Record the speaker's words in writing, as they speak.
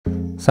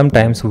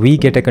Sometimes we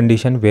get a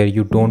condition where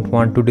you don't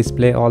want to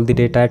display all the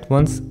data at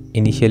once.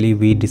 Initially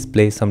we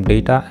display some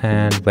data,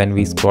 and when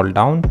we scroll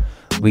down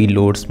we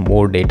loads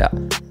more data.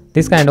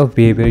 This kind of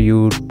behavior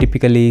you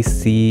typically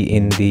see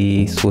in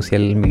the social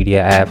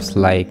media apps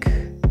like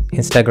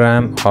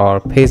Instagram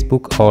or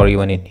Facebook or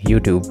even in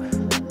YouTube.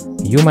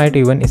 You might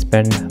even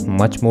spend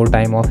much more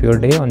time of your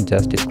day on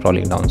just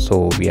scrolling down.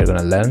 So we are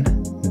gonna learn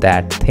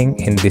that thing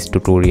in this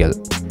tutorial.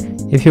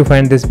 If you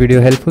find this video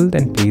helpful,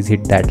 then please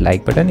hit that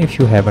like button. If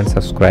you haven't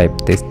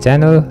subscribed this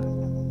channel,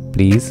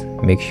 please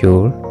make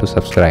sure to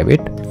subscribe it.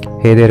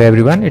 Hey there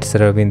everyone, it's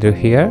Ravindra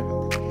here.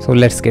 So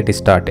let's get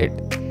started.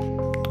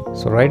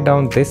 So write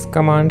down this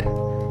command,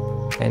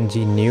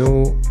 ng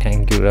new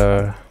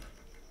angular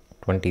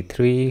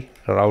 23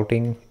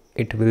 routing.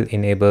 It will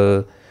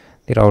enable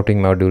the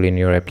routing module in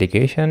your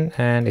application,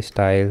 and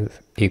style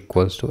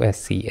equals to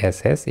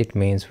SCSS. It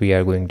means we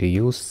are going to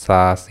use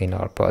SAS in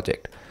our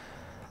project.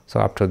 So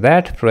after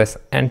that, press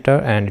enter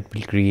and it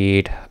will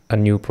create a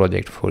new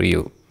project for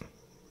you.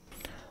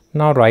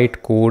 Now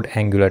write code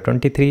angular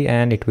 23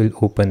 and it will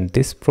open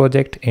this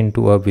project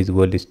into a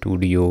Visual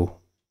Studio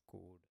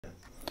code.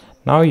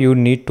 Now you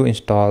need to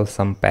install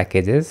some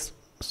packages.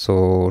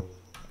 So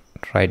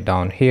write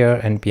down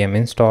here npm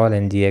install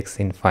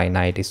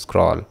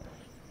ngx-infite-scroll.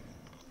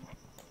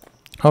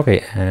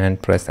 Okay,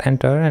 and press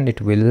enter and it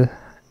will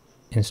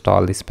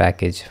install this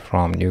package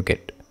from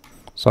NuGet.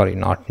 Sorry,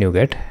 not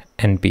NuGet,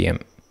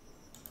 npm.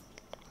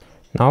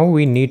 Now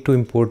we need to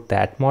import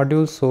that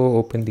module, so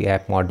open the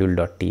app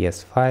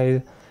module.ts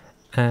file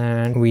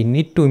and we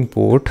need to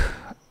import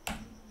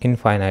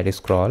infinite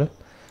scroll.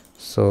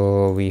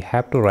 So we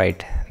have to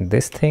write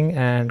this thing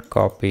and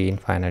copy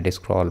infinite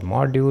scroll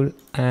module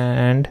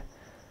and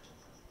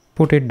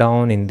put it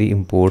down in the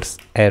imports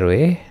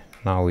array.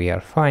 Now we are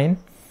fine.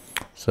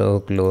 So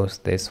close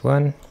this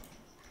one,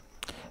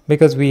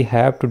 because we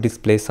have to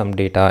display some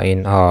data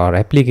in our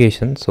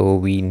application, so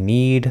we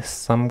need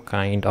some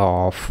kind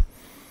of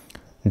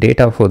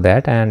data for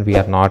that, and we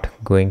are not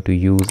going to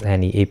use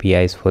any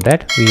APIs for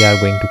that. We are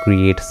going to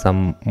create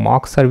some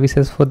mock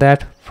services for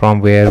that, from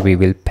where we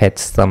will fetch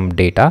some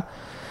data.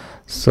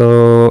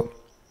 So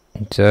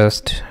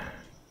just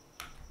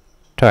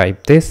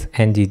type this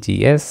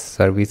ngx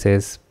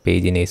services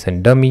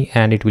pagination dummy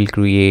and it will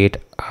create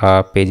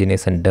a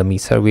pagination dummy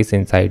service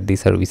inside the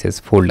services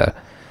folder.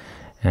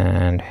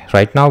 And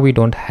right now we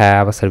don't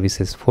have a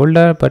services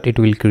folder, but it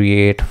will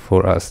create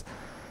for us.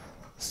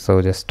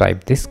 So just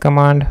type this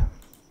command.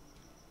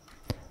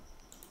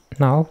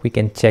 Now we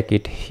can check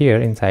it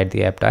here inside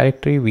the app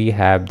directory. We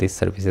have this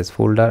services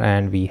folder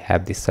and we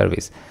have this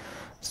service.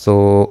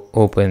 So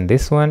open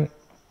this one,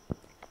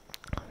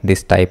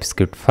 this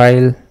TypeScript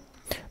file.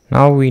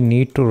 Now we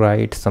need to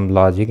write some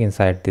logic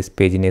inside this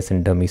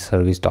pagination dummy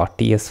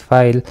service.ts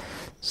file.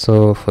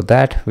 So for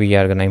that we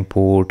are gonna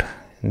import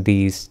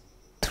these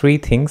three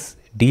things: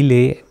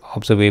 delay,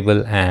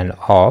 observable and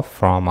off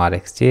from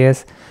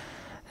RxJS.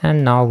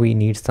 And now we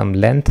need some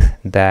length.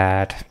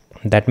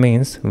 That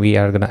means we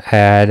are gonna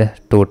add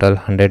total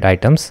 100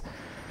 items,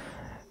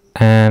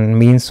 and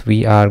means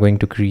we are going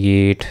to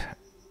create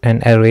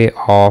an array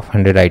of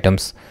 100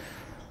 items.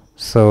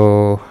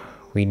 So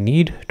we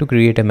need to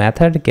create a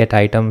method get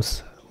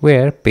items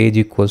where page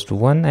equals to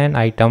 1 and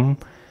item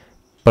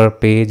per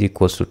page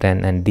equals to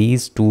 10, and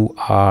these two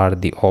are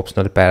the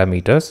optional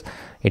parameters.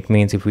 It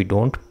means if we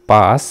don't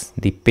pass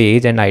the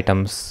page and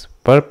items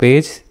per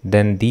page,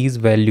 then these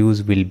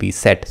values will be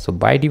set. So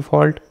by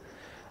default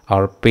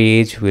our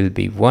page will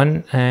be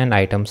 1 and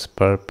items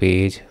per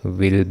page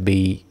will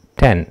be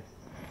 10,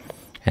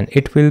 and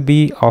it will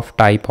be of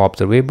type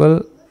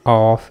observable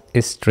of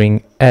a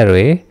string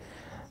array.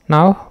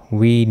 Now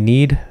we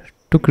need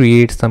to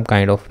create some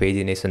kind of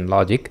pagination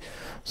logic.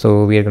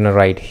 So we are going to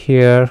write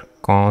here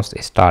const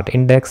start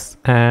index,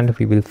 and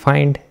we will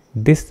find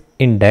this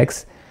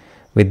index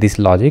with this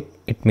logic.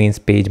 It means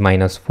page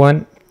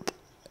 -1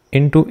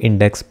 into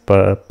index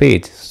per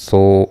page.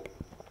 So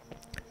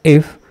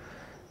if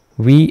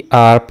we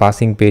are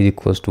passing page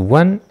equals to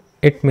 1,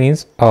 it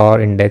means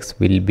our index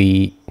will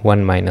be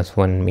 1 -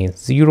 1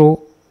 means 0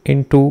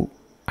 into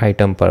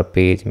item per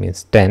page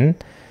means 10.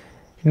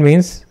 It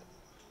means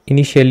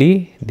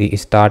initially the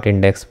start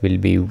index will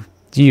be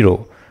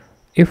 0.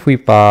 If we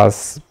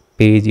pass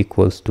page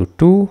equals to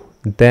 2,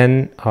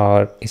 then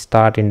our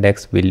start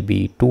index will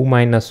be 2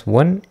 -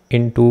 1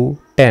 into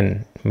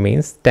 10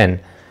 means 10.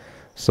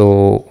 So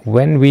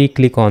when we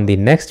click on the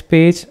next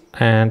page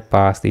and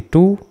pass the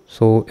 2,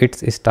 so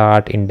its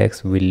start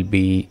index will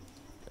be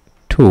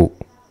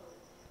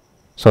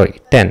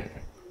 10.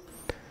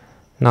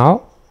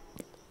 Now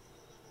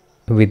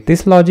with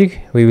this logic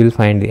we will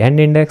find the end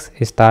index,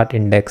 start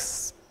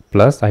index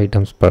plus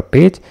items per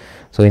page.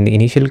 So in the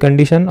initial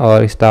condition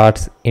our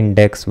starts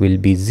index will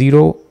be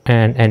 0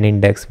 and end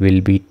index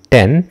will be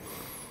 10.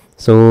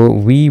 So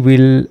we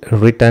will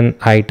return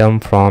item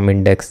from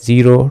index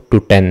 0 to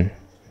 10.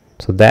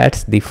 So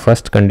that's the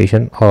first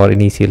condition or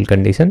initial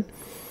condition.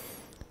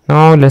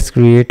 Now let's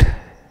create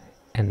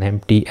an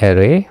empty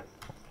array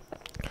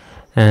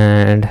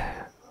and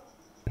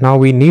Now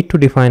we need to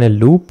define a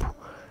loop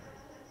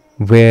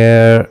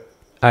where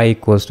I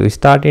equals to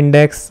start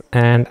index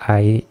and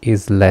I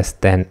is less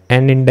than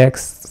end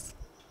index,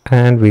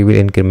 and we will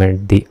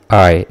increment the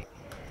I.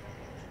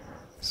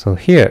 So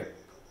here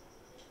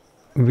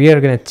we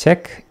are going to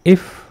check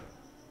if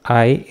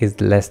I is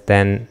less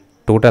than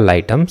total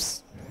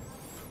items,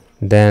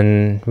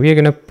 then we are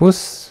going to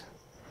push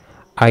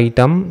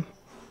item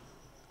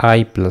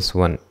I plus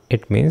 1.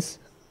 It means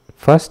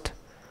first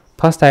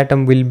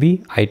item will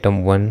be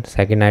item 1,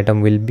 second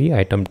item will be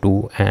item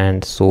 2,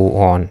 and so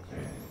on.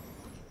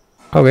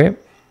 Okay,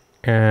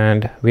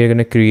 and we are going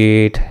to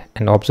create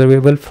an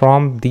observable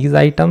from these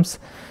items,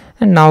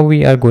 and now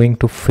we are going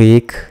to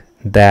fake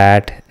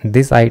that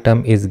this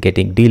item is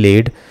getting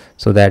delayed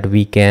so that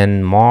we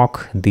can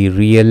mock the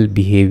real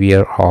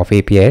behavior of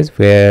APIs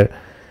where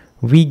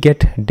we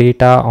get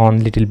data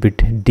on little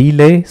bit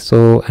delay.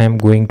 So I'm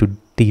going to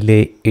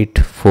delay it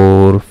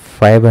for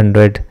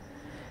 500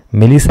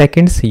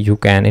 milliseconds. You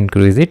can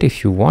increase it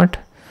if you want.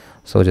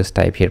 So just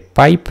type here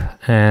pipe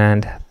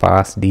and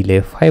pass delay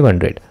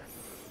 500.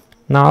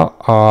 Now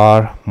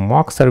our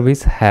mock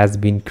service has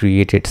been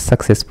created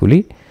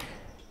successfully.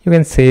 You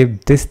can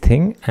save this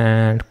thing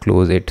and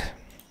close it.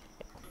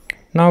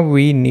 Now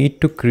we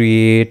need to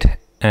create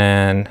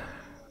the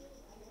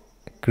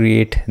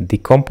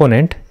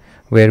component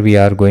where we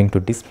are going to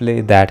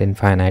display that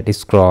infinite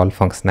scroll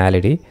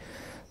functionality.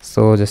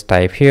 So just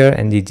type here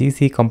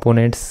ngx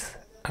components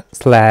 /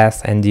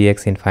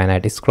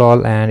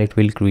 ngx-infite-scroll, and it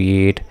will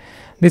create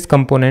this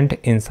component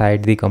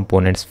inside the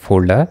components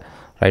folder.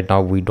 Right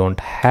now we don't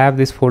have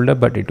this folder,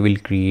 but it will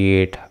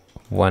create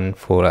one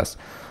for us.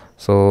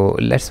 So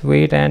let's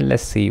wait and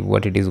let's see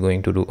what it is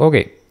going to do.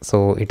 Okay,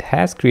 so it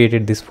has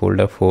created this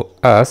folder for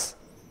us.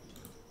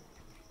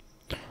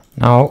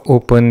 Now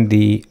open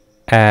the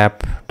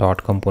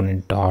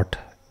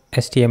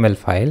app.component.html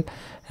file,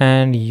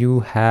 and you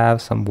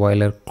have some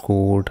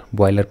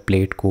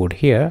boilerplate code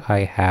here. I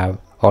have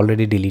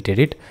already deleted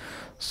it,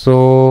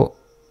 so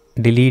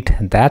delete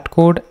that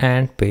code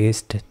and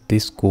paste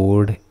this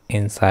code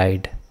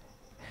inside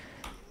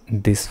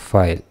this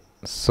file.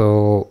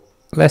 So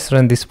let's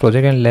run this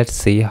project and let's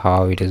see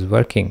how it is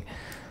working.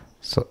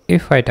 So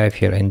if I type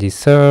here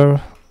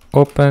ngserve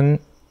open,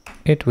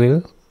 it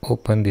will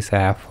open this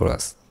app for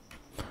us.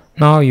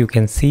 Now you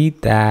can see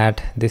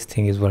that this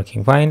thing is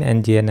working fine,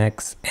 and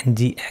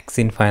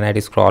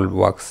ngx-infite-scroll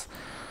works.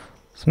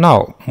 So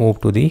now move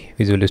to the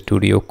Visual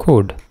Studio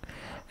Code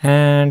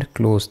and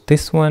close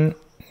this one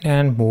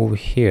and move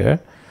here.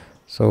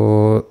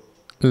 So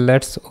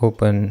let's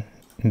open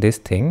this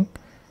thing,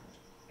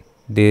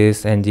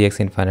 this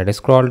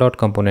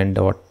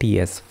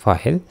ngx-infite-scroll.component.ts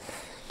file.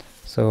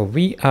 So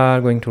we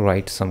are going to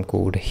write some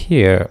code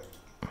here.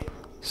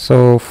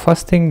 So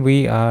first thing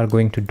we are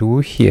going to do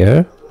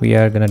here, we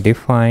are going to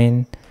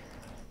define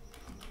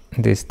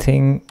this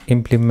thing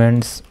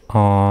implements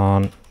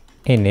on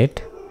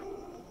init,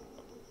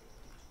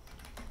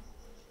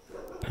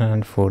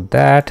 and for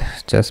that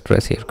just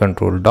press here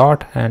control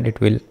dot and it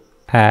will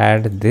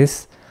add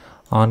this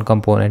on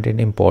component in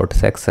import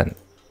section.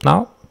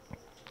 Now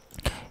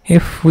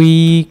if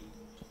we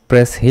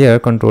press here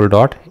control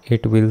dot,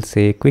 it will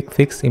say quick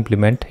fix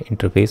implement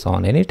interface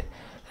on init,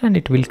 and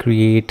it will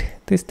create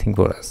this thing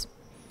for us.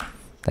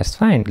 That's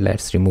fine.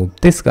 Let's remove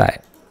this guy.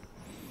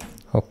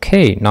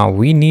 Okay, now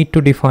we need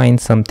to define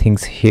some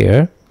things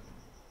here.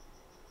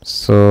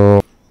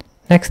 So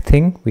next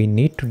thing we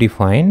need to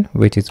define,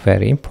 which is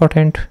very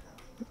important,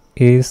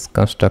 is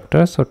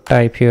constructor. So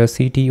type here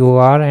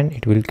ctor and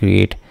it will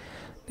create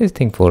this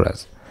thing for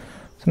us.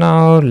 So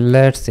now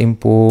let's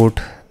import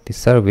the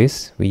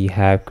service we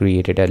have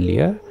created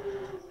earlier,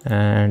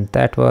 and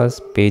that was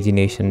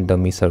pagination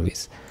dummy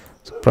service.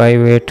 So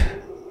private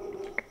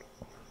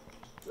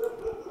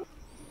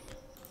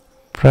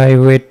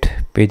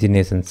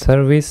pagination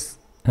service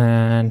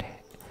and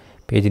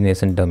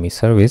pagination dummy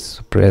service.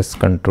 So press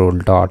control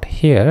dot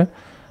here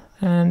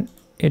and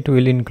it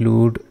will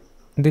include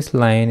this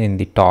line in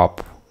the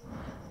top.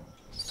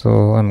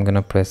 So I'm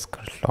gonna press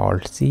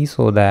Alt C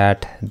so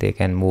that they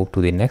can move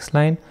to the next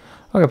line.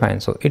 Okay, fine.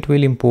 So it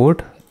will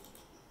import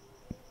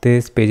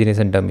this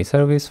pagination dummy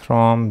service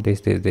from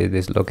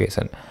this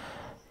location.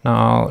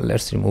 Now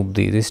let's remove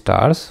these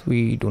stars.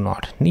 We do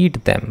not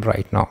need them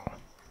right now.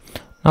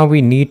 Now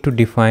we need to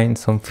define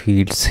some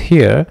fields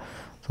here.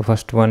 So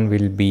first one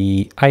will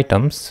be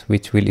items,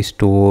 which will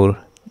store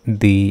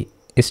the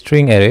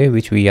string array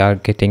which we are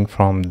getting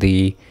from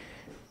the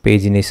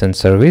pagination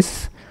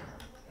service.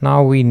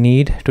 Now we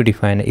need to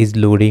define is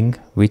loading,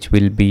 which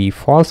will be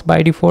false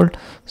by default.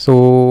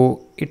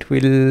 So it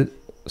will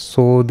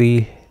show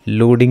the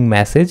loading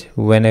message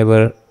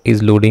whenever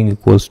is loading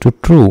equals to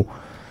true.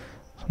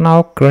 So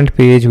now current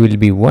page will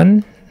be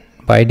 1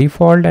 by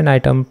default and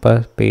item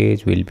per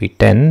page will be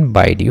 10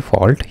 by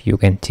default. You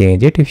can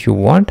change it if you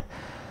want.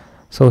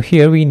 So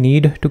here we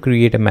need to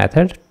create a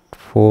method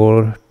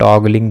for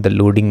toggling the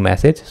loading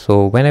message.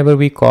 So whenever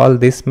we call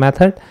this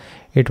method,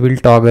 it will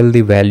toggle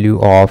the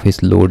value of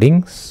is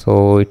loading.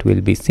 So it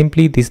will be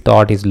simply this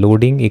dot is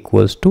loading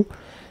equals to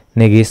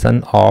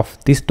negation of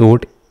this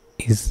dot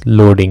is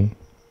loading.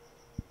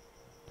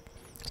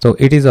 So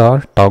it is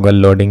our toggle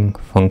loading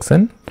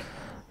function.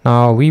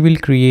 Now we will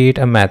create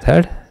a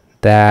method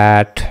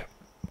that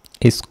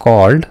is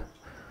called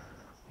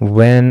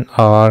when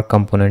our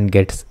component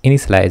gets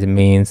initialized.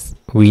 Means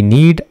we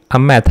need a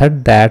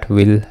method that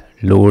will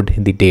load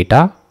the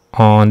data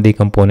on the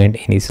component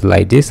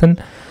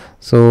initialization.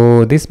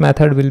 So this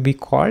method will be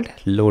called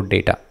load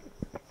data,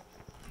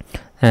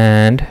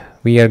 and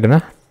we are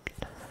gonna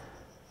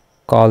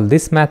call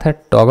this method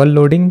toggle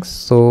loading.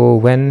 So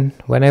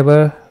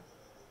whenever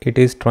it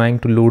is trying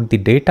to load the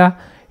data,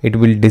 it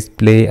will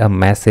display a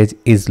message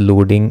is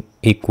loading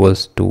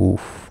equals to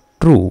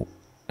true,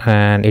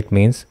 and it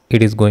means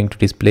it is going to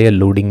display a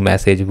loading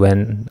message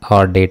when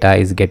our data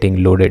is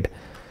getting loaded.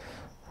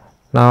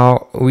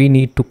 Now we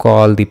need to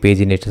call the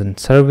pagination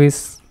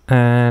service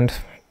and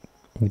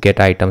get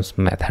items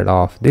method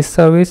of this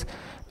service.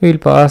 We will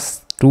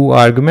pass two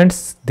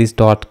arguments, this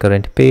dot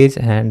current page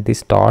and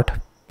this dot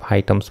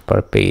items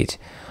per page.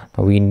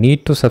 Now we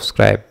need to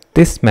subscribe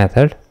this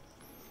method,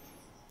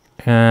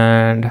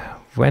 and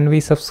when we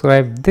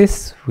subscribe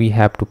this, we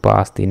have to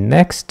pass the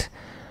next,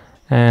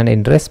 and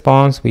in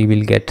response we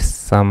will get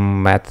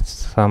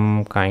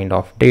some kind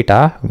of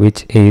data,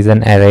 which is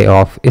an array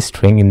of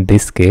string in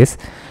this case,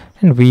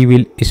 and we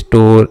will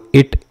store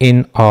it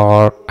in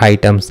our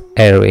items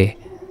array.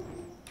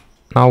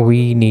 Now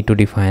we need to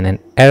define an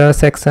error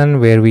section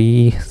where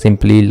we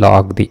simply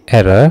log the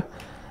error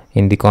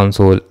in the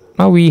console.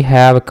 Now we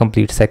have a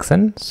complete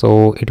section,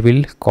 so it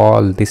will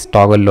call this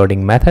toggle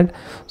loading method.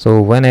 So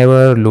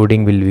whenever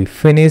loading will be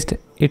finished,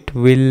 it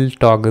will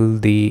toggle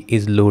the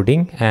is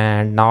loading,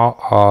 and now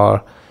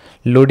our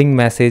loading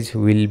message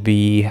will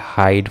be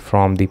hide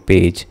from the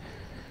page.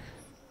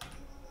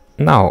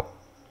 Now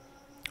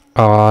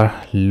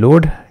our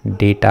load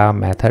data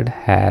method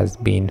has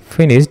been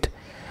finished.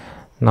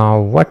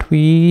 Now what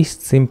we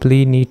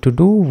simply need to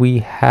do, we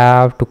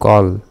have to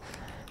call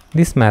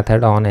this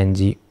method on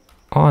ng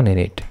on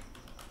init.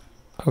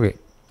 Okay,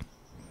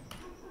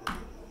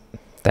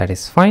 that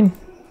is fine.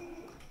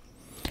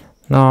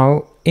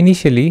 Now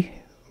initially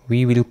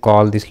we will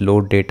call this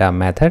load data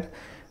method,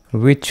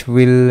 which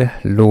will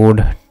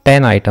load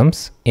 10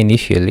 items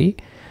initially,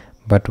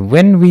 but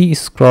when we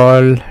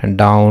scroll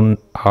down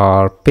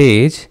our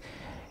page,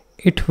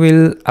 it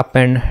will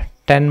append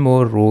 10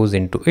 more rows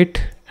into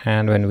it,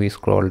 and when we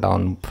scroll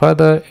down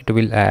further, it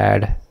will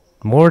add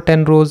more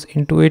 10 rows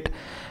into it,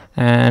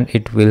 and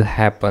it will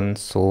happen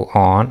so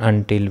on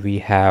until we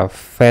have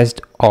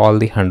fetched all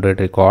the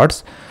 100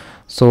 records.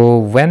 So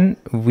when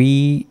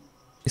we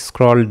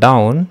scroll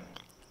down,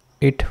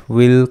 it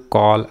will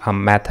call a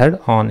method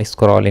on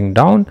scrolling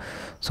down.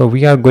 So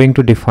we are going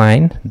to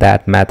define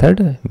that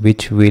method,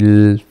 which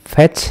will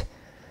fetch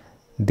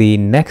the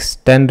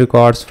next 10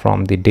 records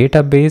from the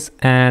database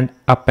and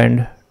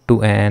append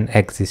to an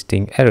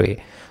existing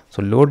array.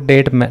 So load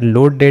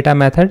data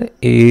method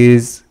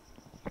is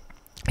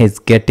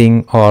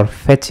getting or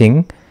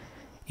fetching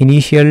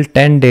initial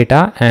 10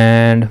 data,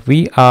 and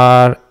we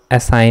are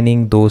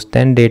assigning those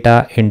 10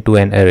 data into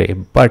an array,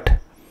 but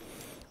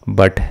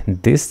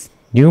this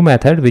new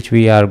method which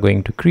we are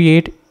going to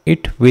create,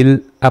 it will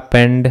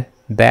append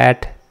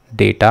that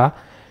data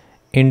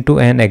into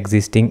an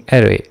existing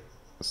array.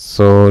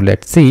 So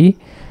let's see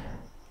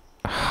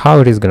how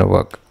it is going to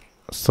work.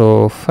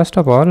 So first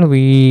of all,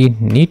 we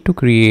need to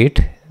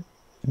create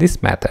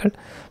this method.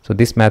 So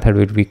this method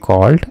will be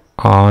called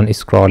on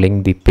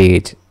scrolling the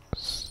page.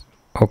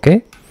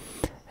 Okay,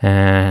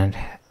 and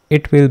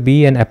it will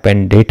be an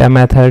append data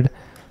method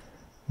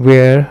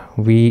where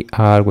we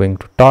are going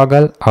to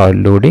toggle our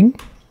loading,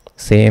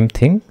 same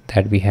thing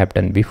that we have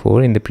done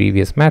before in the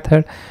previous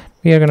method.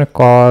 We are going to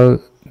call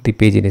the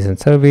pagination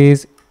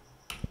service.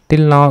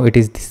 Till now it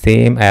is the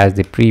same as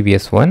the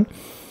previous one,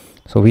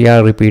 so we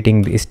are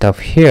repeating the stuff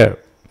here,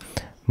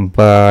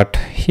 but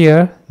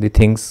here the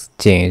things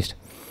changed.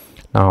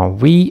 Now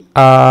we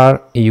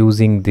are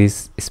using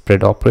this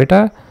spread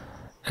operator,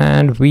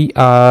 and we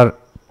are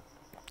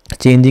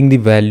changing the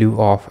value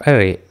of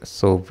array.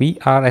 So we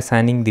are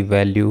assigning the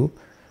value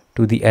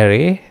to the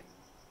array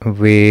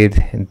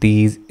with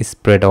these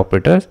spread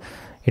operators.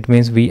 It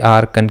means we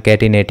are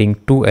concatenating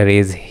two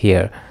arrays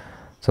here.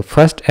 So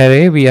first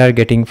array we are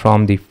getting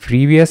from the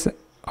previous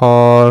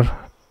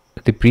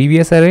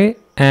array,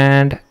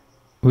 and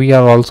we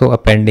are also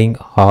appending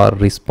our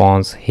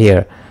response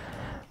here.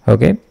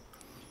 Okay,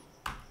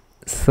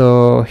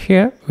 so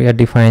here we are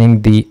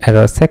defining the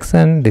error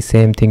section, the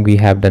same thing we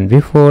have done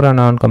before, and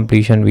on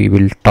completion we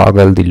will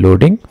toggle the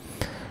loading.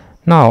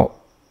 Now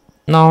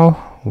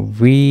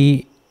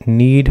we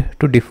need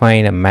to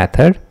define a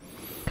method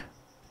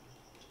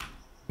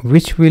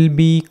which will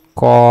be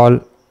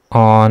called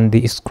on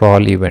the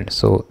scroll event.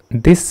 So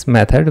this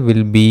method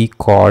will be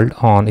called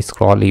on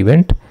scroll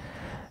event,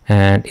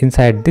 and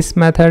inside this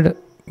method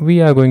we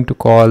are going to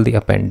call the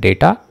append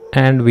data,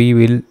 and we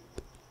will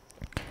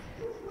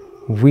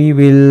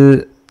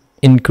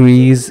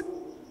increase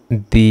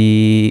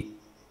the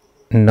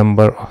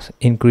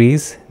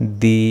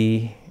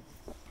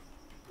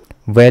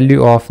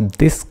value of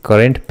this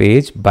current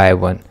page by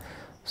 1.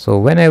 So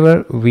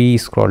whenever we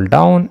scroll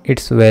down,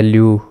 its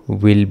value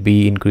will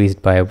be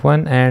increased by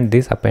 1 and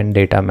this append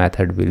data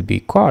method will be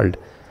called.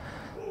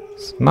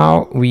 So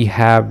now we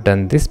have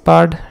done this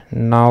part.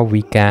 Now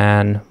we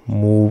can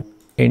move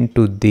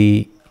into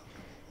the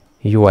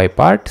UI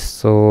part.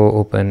 So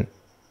open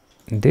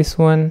this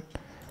one,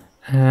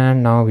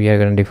 and now we are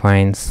going to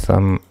define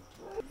some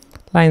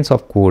lines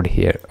of code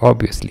here.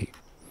 Obviously,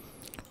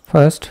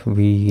 first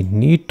we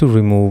need to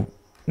remove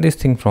this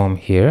thing from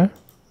here.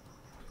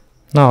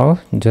 Now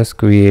just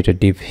create a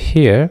div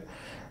here,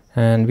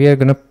 and we are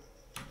going to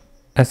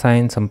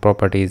assign some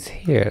properties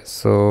here.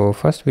 So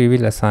first we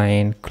will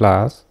assign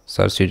class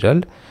search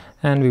result,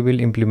 and we will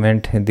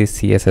implement this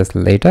CSS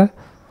later.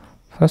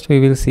 First we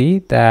will see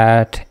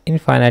that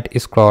infinite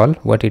scroll,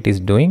 what it is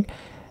doing.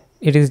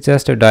 It is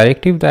just a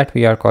directive that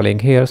we are calling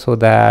here so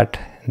that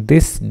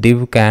this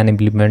div can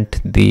implement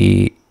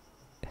the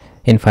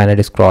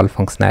infinite scroll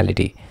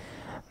functionality.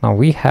 Now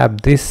we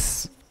have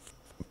this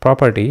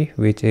property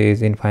which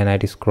is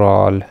infinite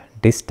scroll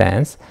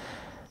distance.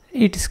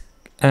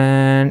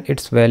 And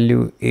its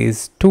value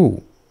is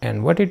 2.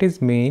 And what it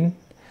is mean?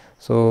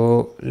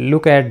 So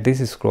look at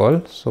this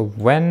scroll. So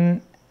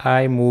when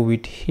I move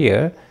it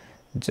here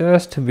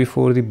just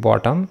before the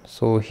bottom,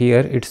 so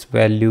here its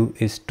value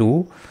is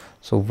 2.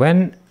 So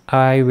when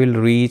I will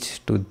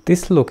reach to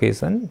this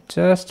location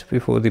just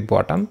before the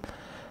bottom,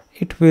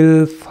 it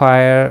will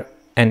fire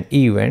an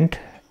event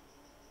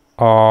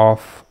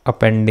of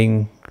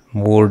appending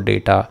more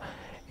data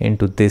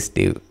into this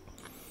div.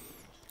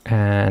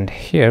 And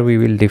here we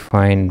will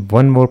define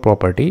one more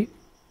property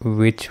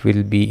which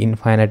will be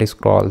infinite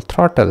scroll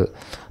throttle.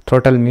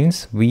 Throttle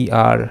means we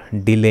are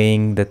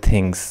delaying the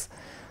things.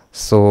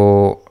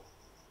 So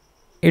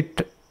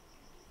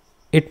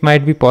it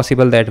might be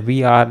possible that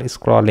we are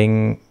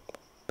scrolling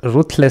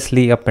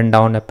ruthlessly up and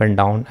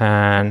down,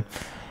 and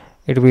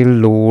it will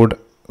load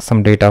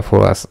some data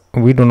for us.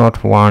 We do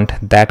not want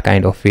that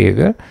kind of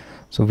behavior,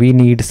 so we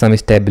need some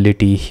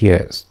stability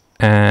here.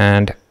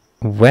 And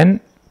when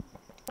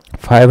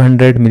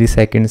 500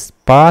 milliseconds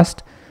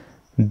passed,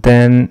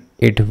 then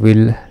it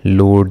will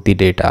load the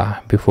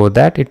data. Before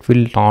that it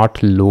will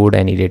not load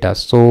any data.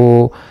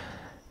 So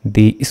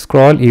the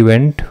scroll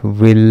event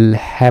will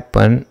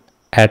happen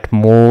at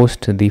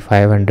most the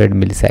 500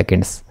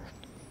 milliseconds.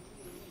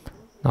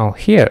 Now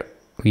here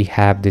we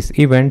have this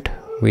event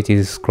which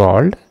is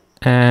scrolled,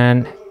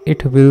 and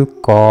it will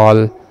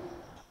call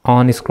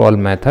on scroll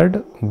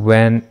method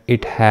when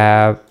it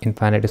have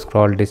infinite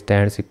scroll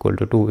distance equal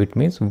to 2. It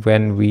means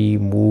when we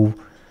move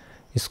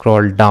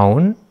scroll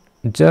down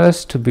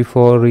just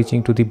before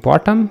reaching to the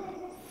bottom,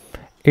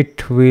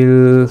 it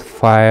will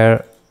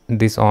fire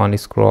this on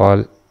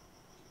scroll,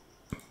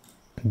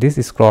 this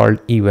scroll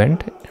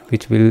event,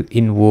 which will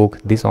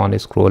invoke this on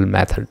scroll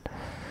method.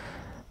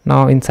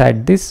 Now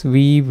inside this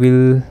we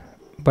will,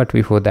 but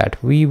before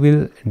that we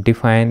will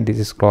define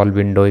this scroll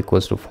window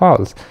equals to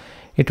false.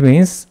 It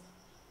means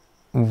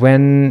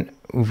when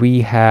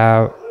we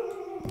have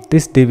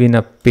this div in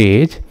a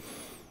page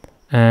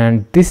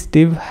and this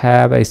div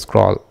have a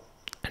scroll,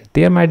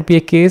 there might be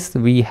a case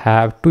we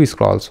have two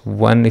scrolls,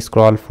 one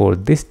scroll for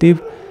this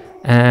div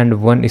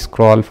and one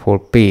scroll for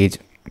page.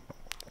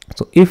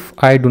 So if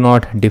I do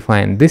not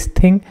define this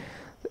thing,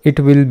 it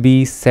will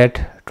be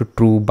set to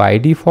true by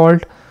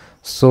default.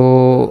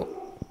 So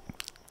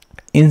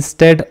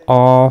instead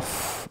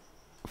of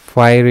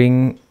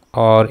firing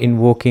or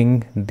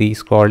invoking the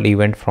scroll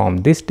event from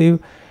this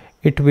div,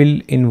 it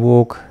will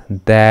invoke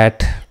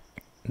that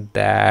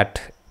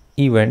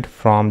event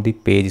from the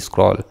page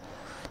scroll.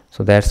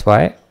 So that's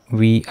why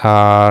we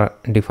are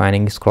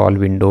defining scroll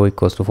window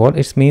equals to false.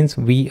 It means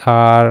we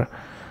are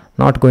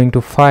not going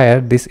to fire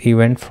this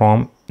event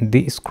from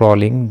the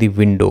scrolling the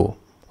window.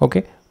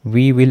 Okay,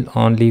 we will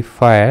only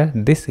fire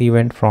this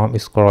event from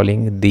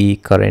scrolling the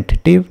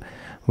current div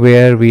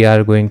where we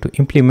are going to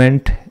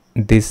implement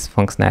this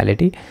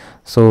functionality.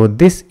 So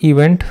this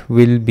event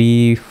will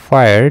be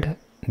fired,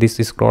 this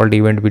scrolled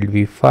event will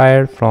be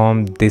fired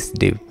from this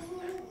div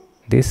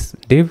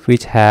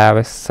which have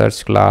a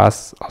search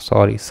class,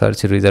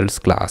 search results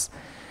class.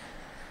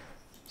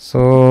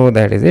 So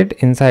that is it.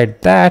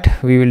 Inside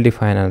that we will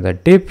define another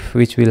div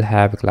which will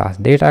have class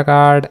data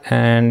card,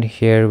 and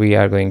here we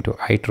are going to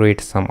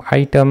iterate some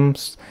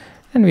items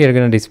and we are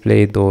going to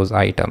display those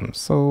items.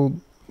 So,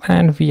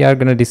 and we are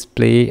going to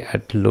display a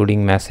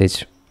loading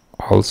message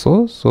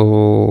also.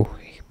 So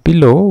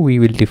below we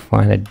will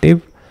define a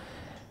div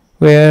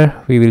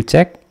where we will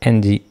check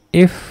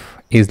ngx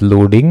is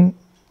loading,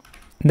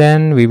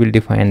 then we will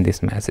define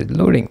this message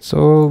loading.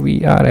 So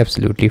we are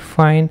absolutely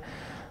fine.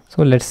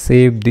 So let's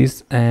save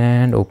this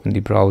and open the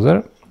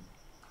browser.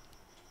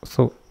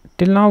 So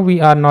till now we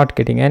are not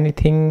getting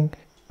anything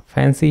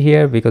fancy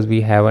here because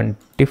we haven't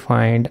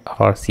defined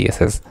our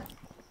CSS.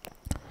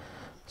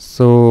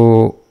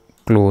 So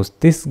close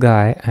this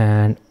guy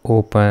and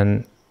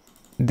open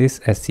this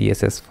as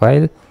CSS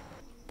file.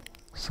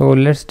 So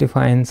let's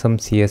define some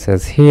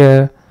CSS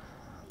here.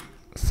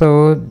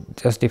 So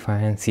just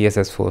define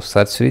css for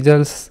search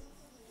results.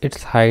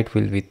 Its height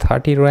will be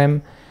 30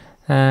 rem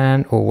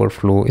and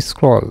overflow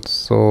scroll.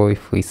 So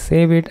if we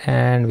save it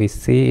and we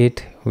see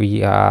it,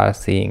 we are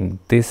seeing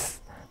this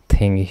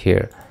thing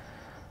here.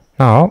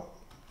 Now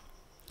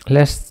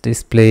let's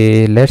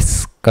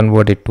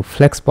convert it to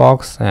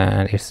flexbox,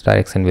 and its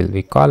direction will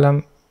be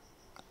column.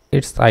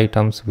 Its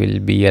items will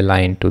be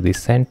aligned to the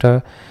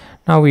center.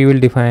 Now we will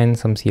define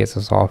some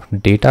css of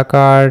data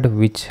card,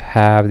 which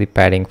have the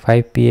padding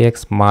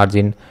 5px,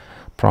 margin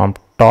from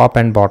top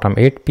and bottom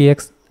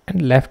 8px,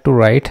 and left to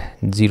right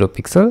 0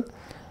 pixel.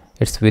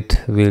 Its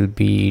width will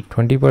be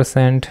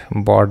 20%,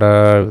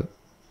 border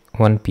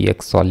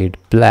 1px solid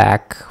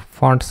black,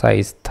 font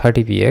size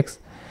 30px.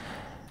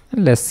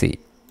 Let's see.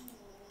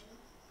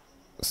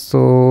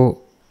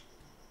 So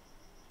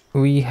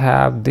we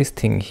have this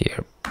thing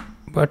here,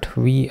 but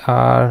we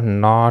are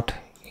not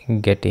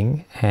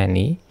getting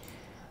any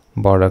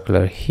border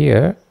color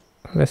here.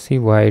 Let's see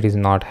why it is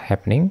not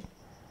happening.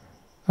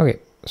 Okay,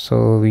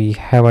 so we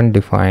haven't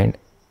defined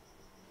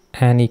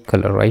any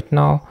color right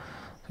now.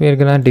 We are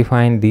gonna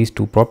define these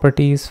two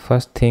properties.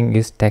 First thing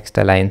is text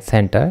align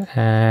center,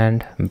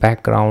 and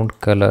background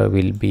color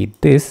will be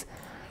this.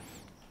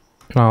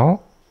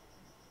 Now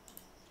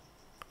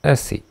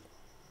let's see.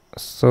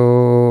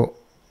 So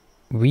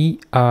we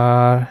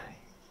are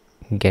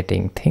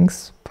getting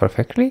things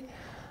perfectly.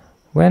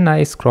 When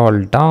I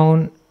scroll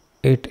down,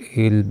 it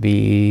will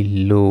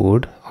be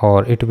load,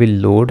 or it will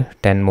load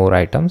 10 more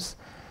items.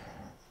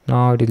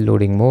 Now it is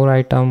loading more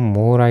items,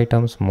 more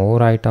items,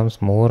 more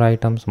items, more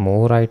items,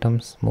 more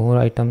items, more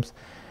items,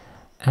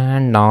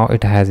 and now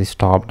it has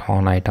stopped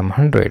on item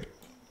 100.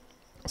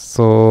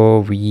 So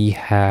we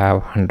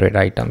have 100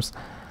 items.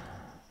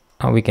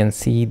 Now we can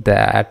see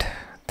that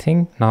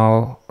thing.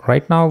 Now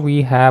right now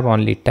we have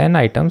only 10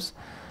 items.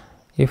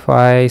 If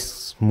I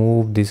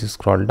move this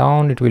scroll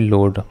down, it will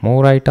load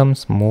more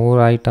items,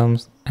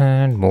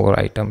 and more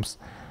items.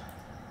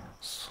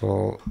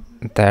 So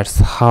that's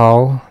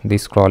how the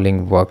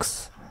scrolling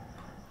works.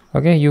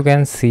 Okay, you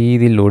can see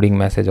the loading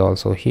message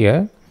also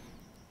here.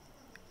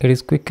 It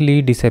is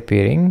quickly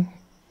disappearing.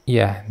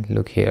 Yeah,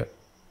 look here,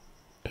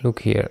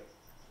 look here.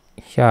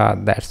 Yeah,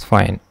 that's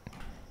fine.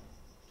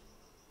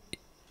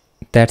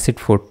 That's it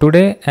for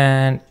today,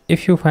 and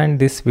if you find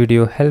this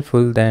video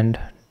helpful, then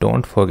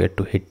don't forget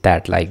to hit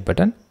that like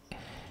button.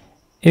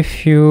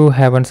 If you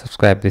haven't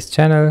subscribed this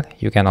channel,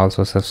 you can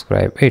also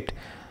subscribe it.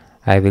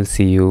 I will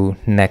see you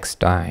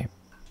next time.